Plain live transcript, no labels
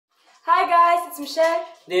it's Michelle,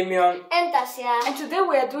 Damian, and Tasia. and today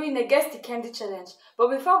we are doing a Guess the Candy challenge. But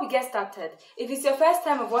before we get started, if it's your first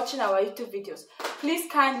time of watching our YouTube videos, please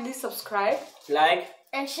kindly subscribe, like,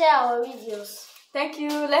 and share our videos. Thank you.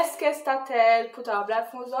 Let's get started. Put our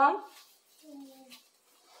blindfolds on.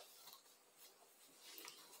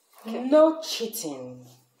 Okay. No cheating.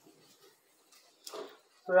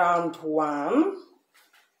 Round 1.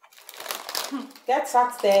 Get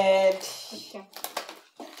started. Okay.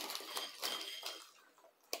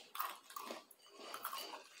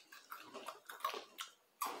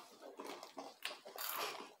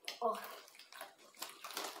 Oh,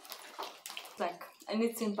 Like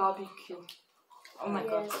anything barbecue. Oh my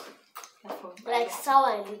god. yes. Careful. Like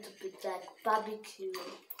sour a little bit, like barbecue.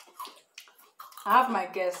 I have my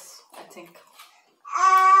guess, I think.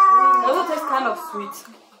 It also tastes kind of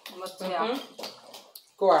sweet. But yeah.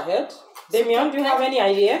 Go ahead. Damian, do you have any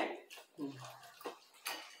idea?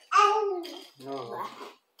 no.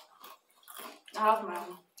 I have my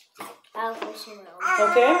own. I have also my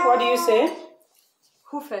own. Okay, what do you say?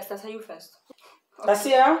 Who first? I say you first.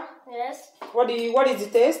 Tasia, Yes. what is the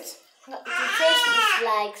taste? The taste is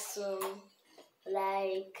like some,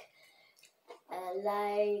 like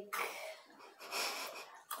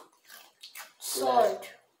salt.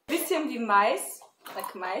 This seems the mice,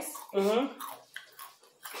 like mice,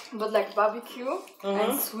 but like barbecue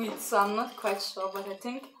and sweet. So I'm not quite sure, but I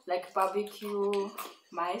think like barbecue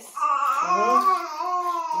mice.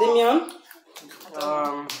 Damian?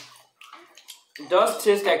 It does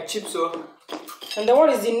taste like chips, so And then what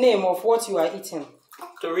is the name of what you are eating?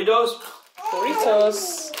 Doritos.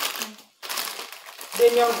 Doritos.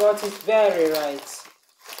 Damian got it very right.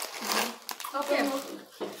 Okay.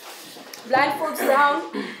 Blindfolds down.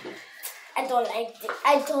 I don't like it.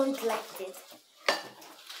 I don't like it.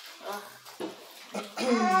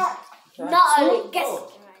 Not only guess it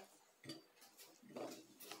right.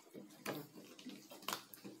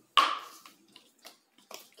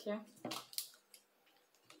 Okay.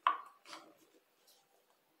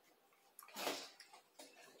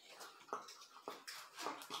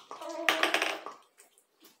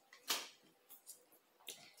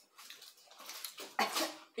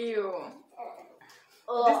 Ew.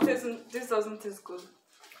 Oh, This doesn't taste good.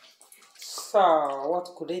 So, what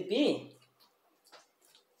could it be?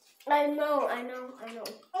 I know.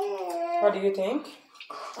 What do you think?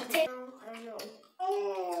 I know.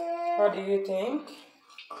 What do you think?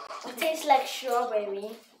 It tastes like strawberry.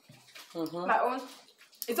 My own.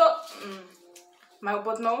 It's all.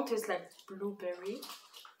 But my own tastes like blueberry.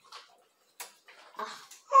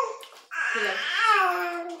 So like,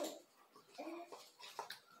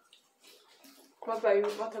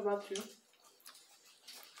 what about you?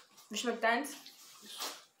 Wie schmeckt deins?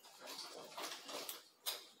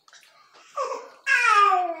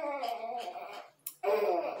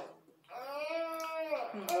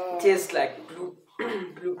 Tastes like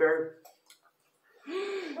blueberry.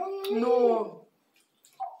 No.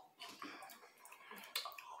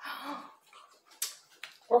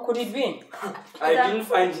 What could it be? I didn't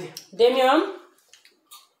find it. Damian?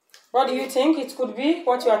 What do you think it could be?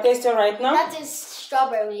 What you are tasting right now? That is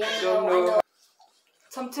strawberry. I Don't know. know.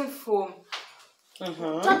 Something foam.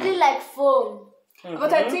 Something like foam.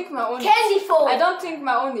 But I think my own. Candy foam. I don't think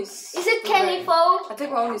my own is. Is it candy foam? I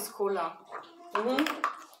think my own is cola.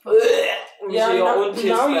 Yeah, your now, own tastes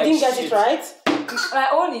now you like didn't get shit. it right. My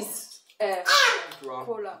own is Wrong.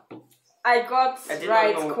 cola. I got I did not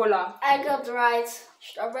right know. cola. I got right.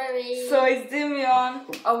 Strawberry. So it's Damian.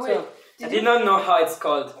 Oh wait. So, I did not know how it's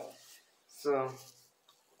called. So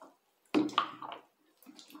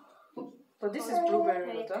But this is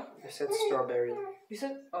blueberry water. I said strawberry. You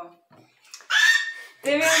said oh.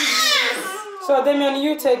 Damian. so Damian,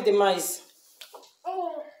 you take the mice.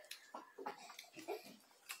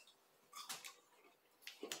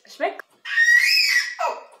 Schmeckt.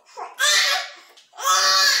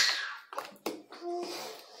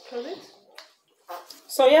 Close it.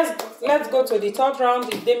 So yes, let's go to the third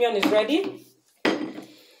round if Damian is ready.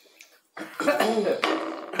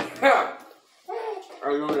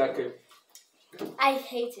 I don't like it. I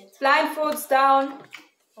hate it. Blindfolds down.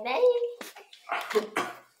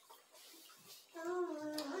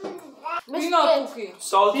 Peanut cookie.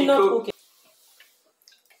 Salty Peanut cook. cookie.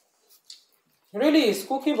 Really, it's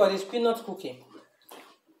cookie, but it's peanut cookie.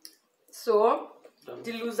 So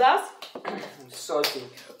the losers. Salty.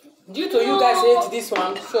 Due to you guys hate this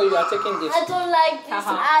one, so you are taking this. I don't like this.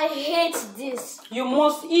 I hate this. You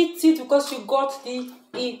must eat it because you got the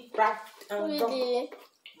right and wrong. Really?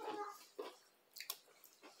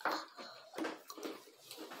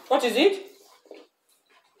 What is it?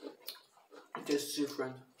 It tastes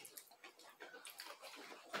different.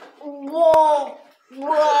 Whoa.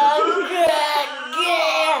 Whoa.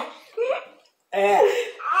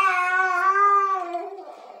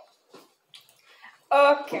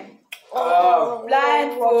 Okay. Oh.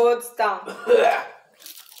 Blindfolds down.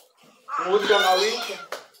 Which one are we?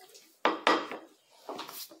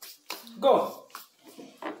 Go.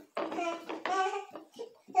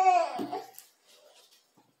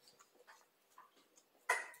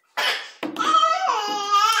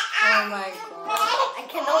 Oh my god. I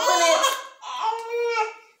can open it.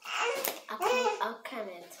 I'll can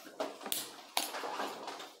it.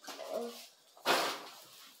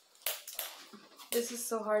 This is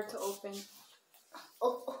so hard to open.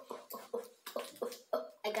 Oh.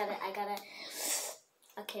 I got it.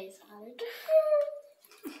 Okay, it's hard.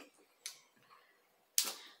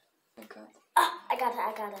 Oh my god.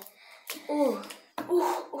 I got it. Ooh.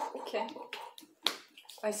 Ooh. Okay.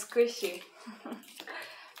 My squishy.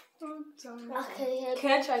 Oh, sorry. Okay,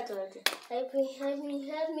 Can I try it already?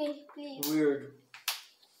 help me, please. Weird.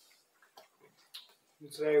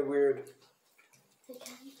 It's very weird. I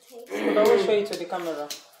can't take But I will show you to the camera.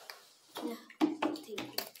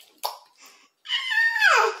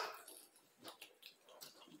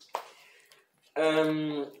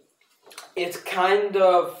 It kind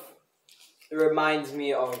of reminds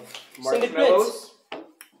me of Cindy marshmallows,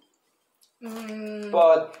 Mm,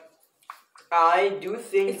 but I do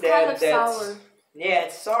think it's that kind of that's sour. yeah,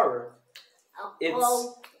 it's sour. It's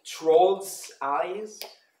Well, Troll's eyes.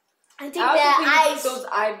 I think I also their think eyes. it's those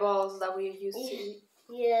eyeballs that we used to eat.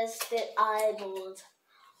 Yes, the eyeballs.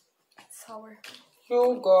 It's sour.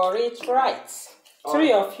 You got it right. Oh.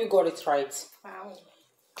 3 of you got it right. Wow.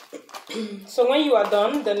 So when you are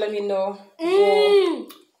done, then let me know for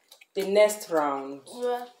the next round.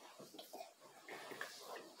 Yeah.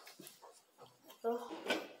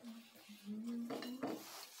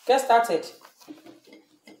 Get started.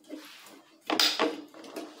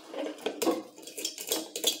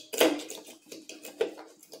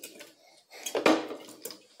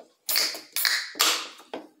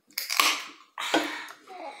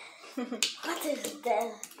 What is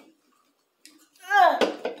that?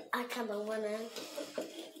 I kind of want to.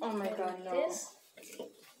 Oh my god, no. This.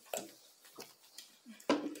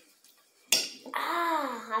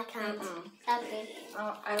 I can't. Okay.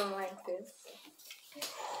 Oh, I don't like this.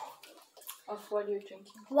 Of what you're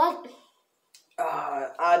drinking. What? I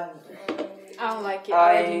I don't like it.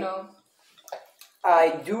 I already know.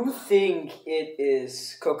 do think it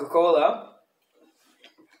is Coca-Cola.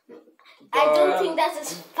 I don't think that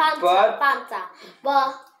is Fanta. but- Fanta.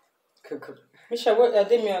 But Misha,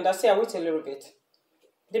 Damien, that's it. I wait a little bit.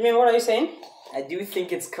 Damien, what are you saying? I do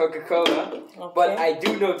think it's Coca-Cola, Okay. but I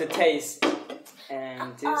do know the taste.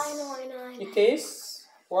 And this I know. It is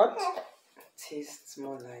what? tastes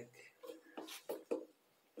more like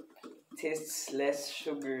tastes less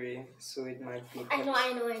sugary, so it might be. I know.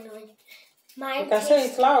 Mine You can say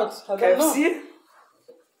it loud. I don't know. Pepsi?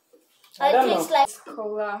 I don't tastes know. like. It's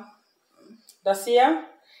cola. Dacia?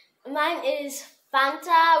 Mine is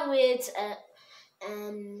Fanta with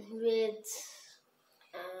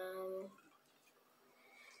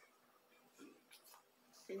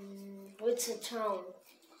citron.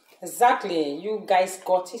 Exactly. You guys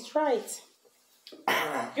got it right.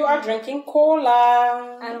 You are drinking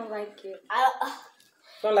cola. I don't like it.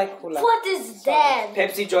 Don't like cola. What is that?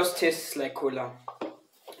 Pepsi just tastes like cola,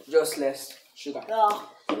 just less sugar. Oh,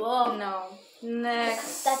 whoa. No.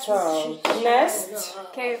 Next. That's So, next.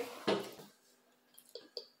 Okay.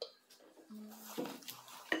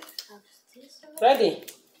 Ready?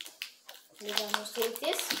 We're gonna take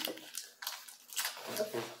this.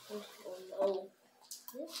 Oh.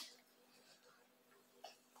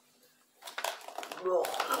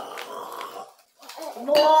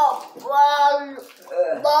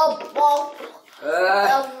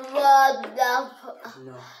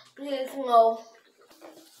 No. Please no.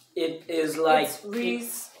 It is like It's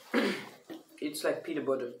Reese. it's like peanut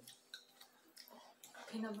butter.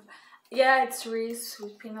 Peanut butter. Yeah, it's Reese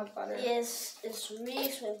with peanut butter. Yes, it's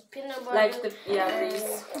Reese with peanut butter. Like the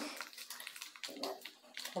Reese.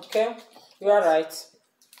 Okay. You are right.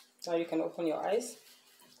 Now you can open your eyes.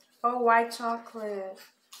 Oh, white chocolate.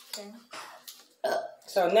 Okay.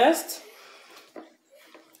 So next.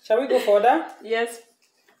 Shall we go further? Yes.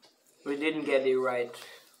 We didn't get it right.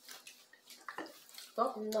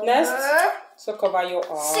 Number Next. So cover your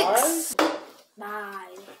eyes. 6. 9.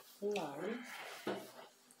 9.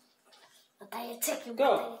 What are you taking?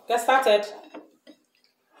 Go. Get started.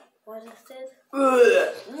 What is this?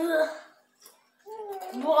 Ugh.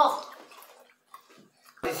 Whoa.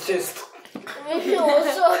 It's just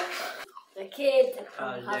Also, the kid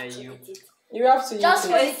How have dare to you. eat it. You have to Just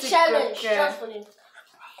use for it. the challenge. Okay. Just for the.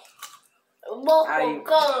 Go.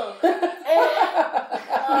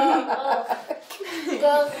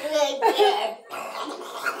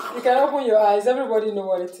 You can open your eyes. Everybody know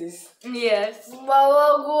what it is. Yes.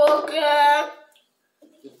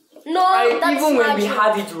 No, that's Even when we magic.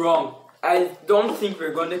 had it wrong, I don't think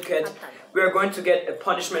we're going to get a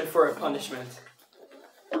punishment for a punishment.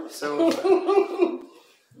 So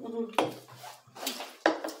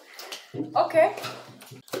Okay.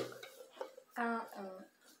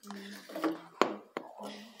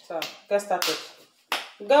 So, get started.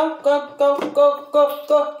 Go, go, go, go, go,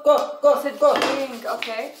 go, go, go, go. Drink.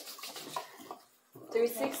 Okay.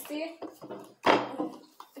 360.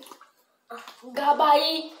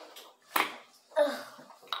 Gabai.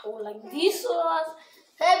 Oh, like this was.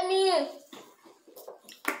 Help me.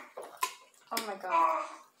 Oh my god.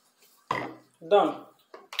 Done.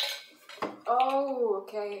 Oh,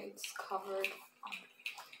 okay. It's covered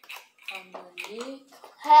underneath.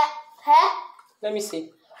 Let me see.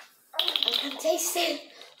 I can taste it.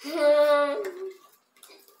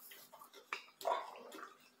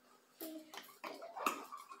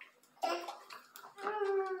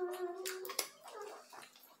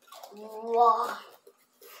 Wow.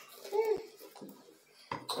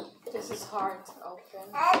 This is hard to open.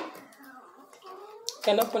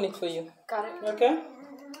 Can open it for you. Got it. Okay?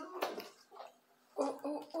 Ooh,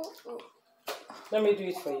 ooh, ooh, ooh. Let me do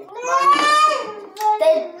it for you.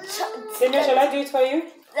 They Shall I do it for you?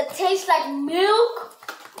 taste like milk.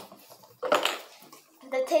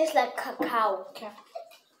 They taste like cacao. Okay.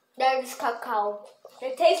 There is cacao.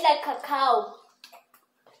 They taste like cacao.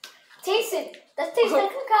 Taste it. That tastes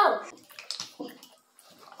like cacao.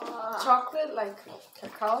 Chocolate like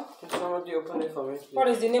cacao. can somebody open it for me, please? What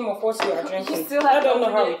is the name of what you are drinking? still I have don't to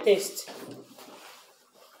know how open it tastes.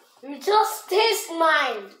 You just taste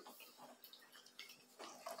mine.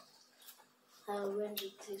 When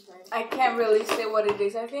you taste mine. I can't really say what it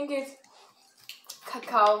is. I think it's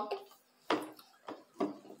cacao. I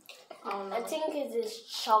don't know. I think it is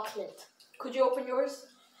chocolate. Could you open yours?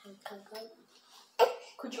 Cacao.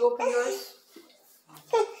 Could you open yours?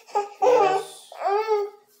 Yes.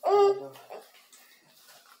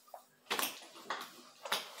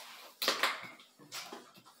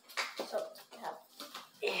 So, yeah.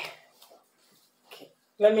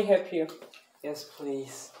 Let me help you. Yes,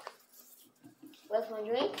 please. Where's my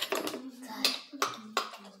drink?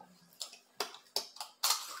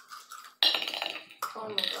 Oh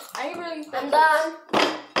my god. I really think I'm done.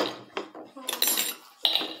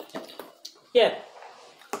 Yeah.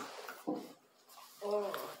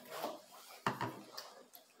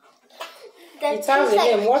 That It has a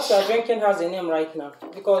tastes name. What you are drinking has a name right now.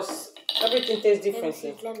 Because everything tastes Let me see differently.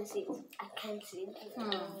 it. Let me see it. I can't see it.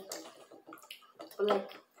 like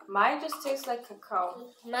mine just tastes like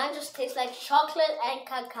cacao. Mine just tastes like chocolate and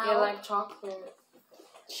cacao. Yeah, like chocolate.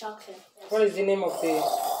 chocolate. Yes. What is the name of the...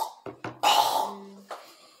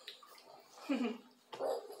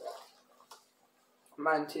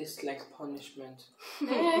 Mine tastes like punishment.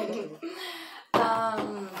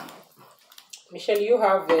 Michelle, you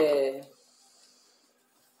have I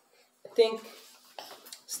think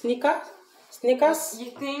Snickers.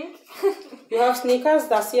 You think? You have Snickers.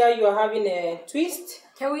 That's here. You are having a twist,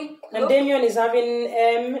 Can we and look? Damien is having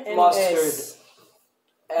M&S. Mustard.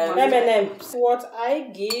 M&M's. What I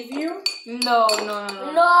give you? No. No.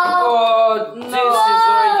 Oh, this is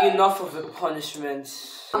already enough of a punishment.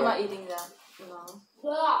 I'm not eating that. No.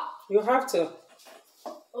 You have to.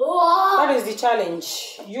 Oh. That is the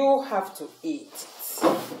challenge. You have to eat it.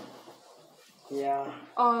 Yeah.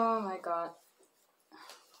 Oh my god.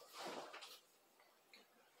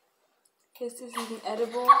 Is this even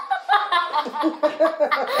edible?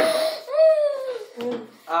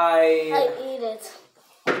 I eat it.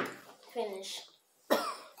 Finish.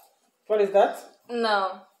 What is that?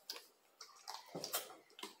 No.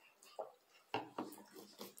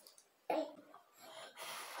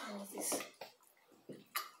 What is this?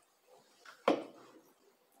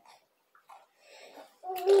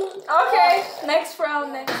 Okay. Next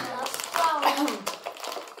round. Next. Last round.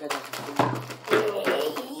 Get out.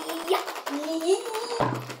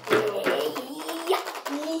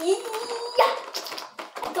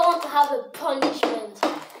 Don't have a punishment.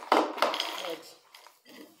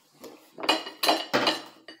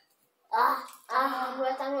 I'm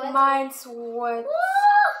wet. Mine's wet.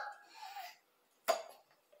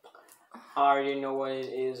 I already know what it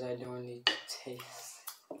is. I don't need to taste.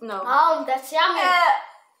 No. That's yummy.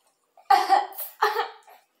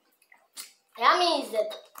 Yummy is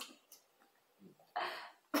it?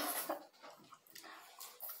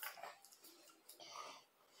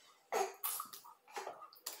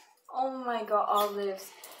 Oh my god, olives.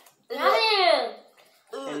 Yummy.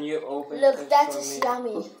 And you open Look, it that for is me.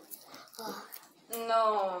 yummy.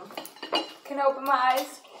 No. Can I open my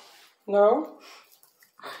eyes? No?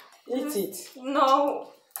 Eat it. No.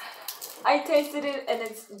 I tasted it and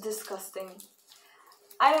it's disgusting.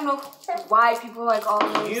 I don't know why people like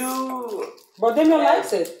olives. You. But Damien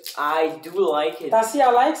Yes. likes it. I do like it.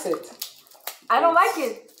 Tasia likes it. I don't like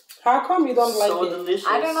it. How come you don't like So it? delicious.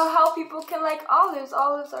 I don't know how people can like olives.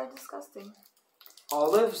 Olives are disgusting.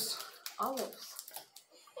 Olives. Olives.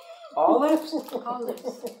 Olives. Olives.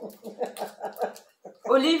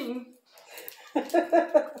 Oliven.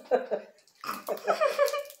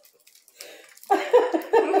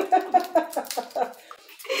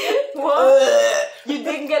 What? You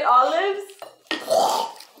didn't get olives?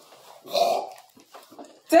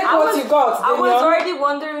 Take what you got, I was Damien. already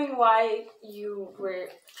wondering why you were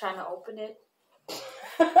trying to open it.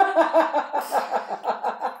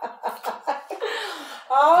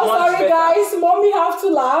 Oh, Much sorry better. guys. Mommy have to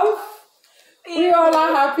laugh. We all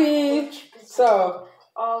are happy. So,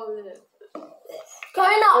 Olive. Can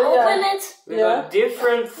I not Oh, yeah. open it? We Yeah. got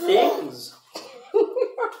different things.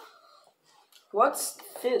 What's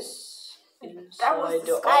this? That was Inside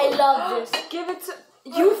the I olive? love this. Give it to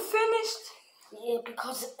you. Finished. Yeah,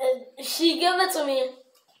 because she gave it to me.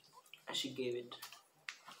 And she gave it.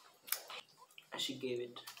 And she gave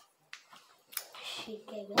it. She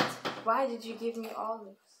gave it. Why did you give me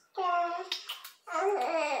olives?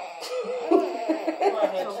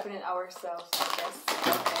 Let's open it ourselves, I guess.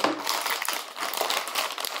 Okay.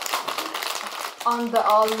 On the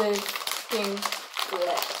olive thing.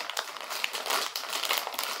 Yeah.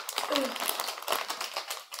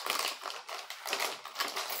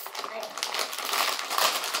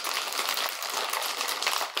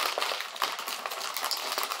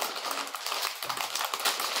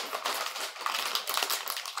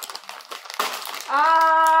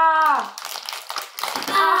 Ah!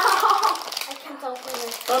 I can't open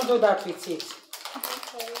it. don't do that with it.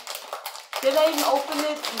 Okay. Did I even open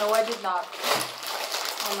it? No, I did not.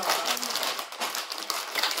 Oh my god.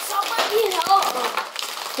 Somebody help me.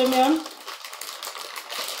 Damien,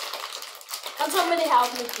 Can somebody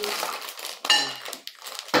help me, please?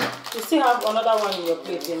 you still have another one in your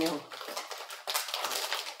plate, Damien.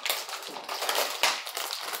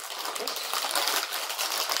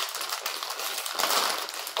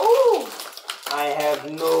 Oh! I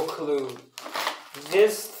have no clue.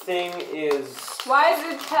 This thing is Why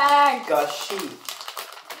is it packed? gashi.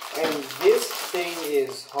 And this thing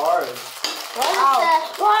is hard. What is Ow. that?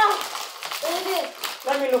 Wow! What is it?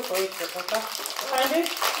 Let me look for it, Rebecca. Find it?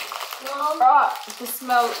 Mom? Ah, the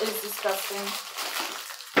smell is disgusting.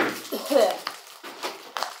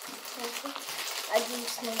 I didn't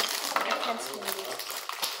smell it. I can't smell it.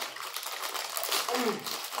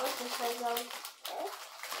 What is that?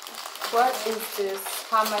 What is this?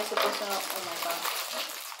 How am I supposed to know? Oh my god.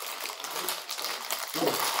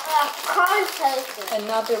 I can't taste it.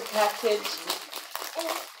 Another package.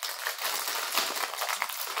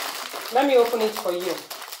 Let me open it for you.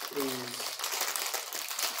 Please.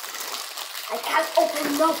 I can't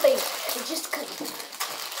open nothing. I just can't.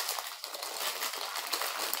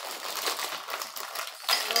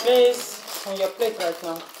 Please, on your plate right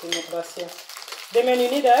now, Damien, gracias. Damien, you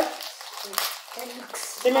need that? It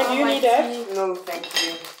looks. Damien, do you my need that? teeth. No, thank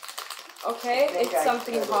you. Okay, I think it's I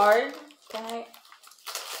something got it. hard. Can I?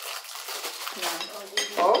 No.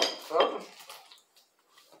 Oh, oh.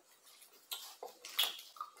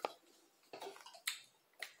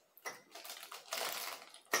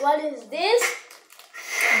 What is this?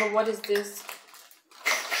 But what is this?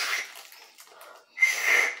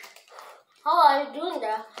 How are you doing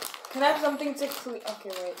that? Can I have something to clean? Okay,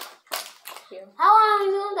 wait. Here. How are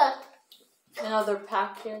you doing that? Another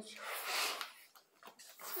package.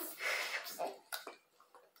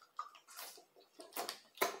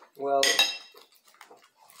 Well,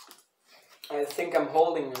 I think I'm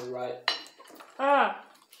holding it right. Ah.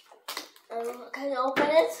 Can you open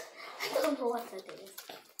it? I don't know what that is.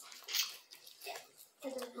 I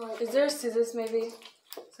don't know what Is there scissors maybe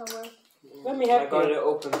somewhere? Let me I help got you. it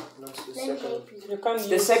open. That's the Let me second. help you. You can The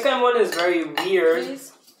use. second one is very weird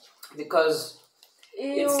Please. because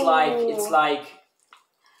it's Ew. like Is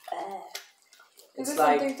it's there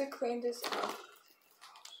like something to clean this up?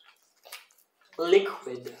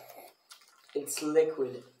 liquid. It's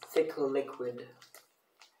liquid, thick liquid.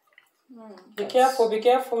 Be careful,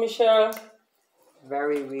 Michelle.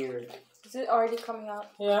 Very weird. Is it already coming out?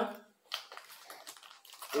 Yeah.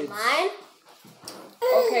 It's Mine?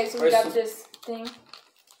 Okay, so we got this thing.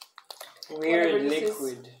 weird Whatever this is.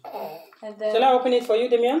 liquid. And Shall I then open it for you,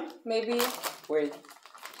 Damien? maybe Wait.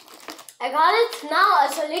 I got it now.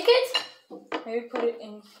 I shall lick it. Maybe put it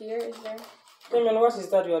in here. Is there? Damien, what is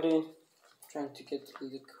that you are doing? Trying to get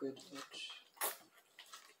liquid out.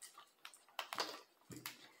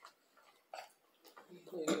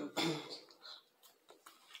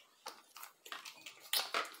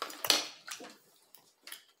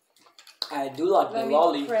 I do like Let the me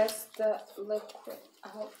lolly. press the liquid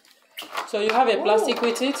out. So you have a plastic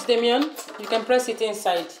with it, Damien. You can press it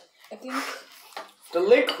inside. I think. The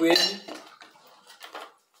liquid.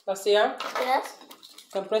 Basia, Yes. you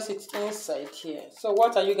can press it inside here. So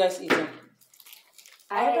what are you guys eating?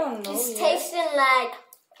 I don't know. It's yet. tasting like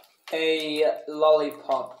A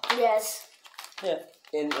lollipop yes. Yeah.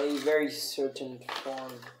 in a very certain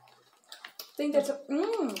form. I think that's a.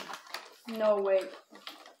 No way.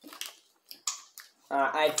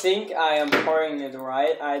 I think I am pouring it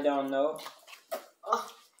right. I don't know.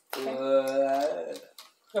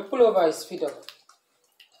 Your pullover is filled up.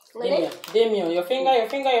 Really? Damien, your finger,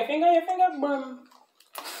 boom.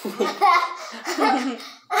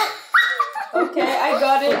 Okay, I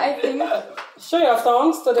got it. I think. Show your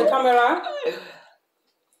thumbs to the camera.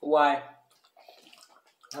 Why?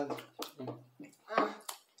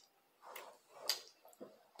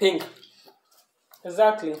 Pink.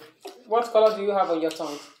 Exactly. What color do you have on your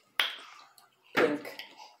tongue? Pink.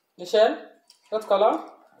 Michelle, what color?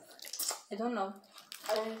 I don't know.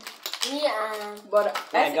 Me But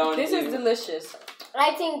I I don't think this is either. delicious.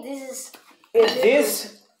 I think this is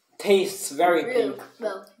This tastes very blue. pink.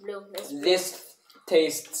 Blue. This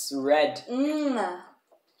tastes red.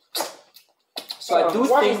 So I do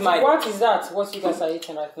what think is, my what is that? What you guys are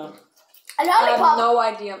eating right now? A I lollipop. have no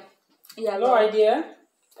idea. Yeah, No idea?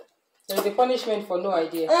 There's a punishment for no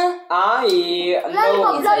idea. I It's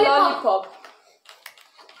know a lollipop.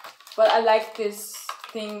 But I like this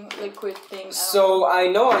thing, liquid thing. so I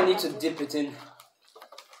know I need to dip it in.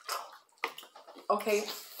 Okay,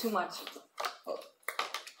 too much.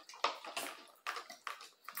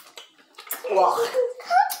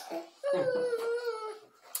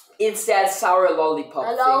 It's that sour lollipop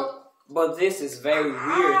Hello? thing. But this is very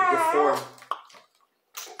weird, the form.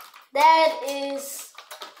 That is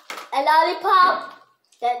a lollipop.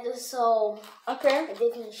 That is so Okay, a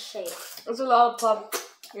different shape. it's a lollipop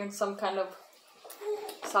in some kind of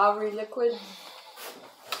soury liquid.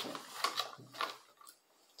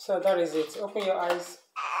 So that is it. Open your eyes.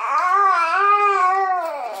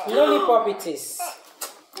 Lollipop it is.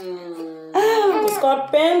 It's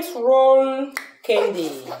called Pent Roll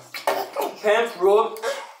Candy. Pant roll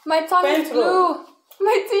My tongue is Pentro. blue.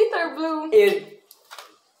 My teeth are blue. is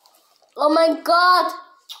Oh my god.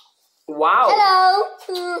 wow.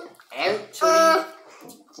 Hello. Actually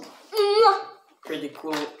pretty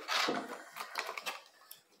cool.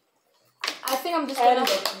 I think I'm just And gonna.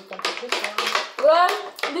 you can put this one. Well,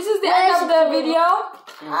 this is the end of the video.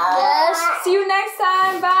 Yes. See you next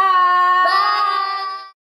time. Bye.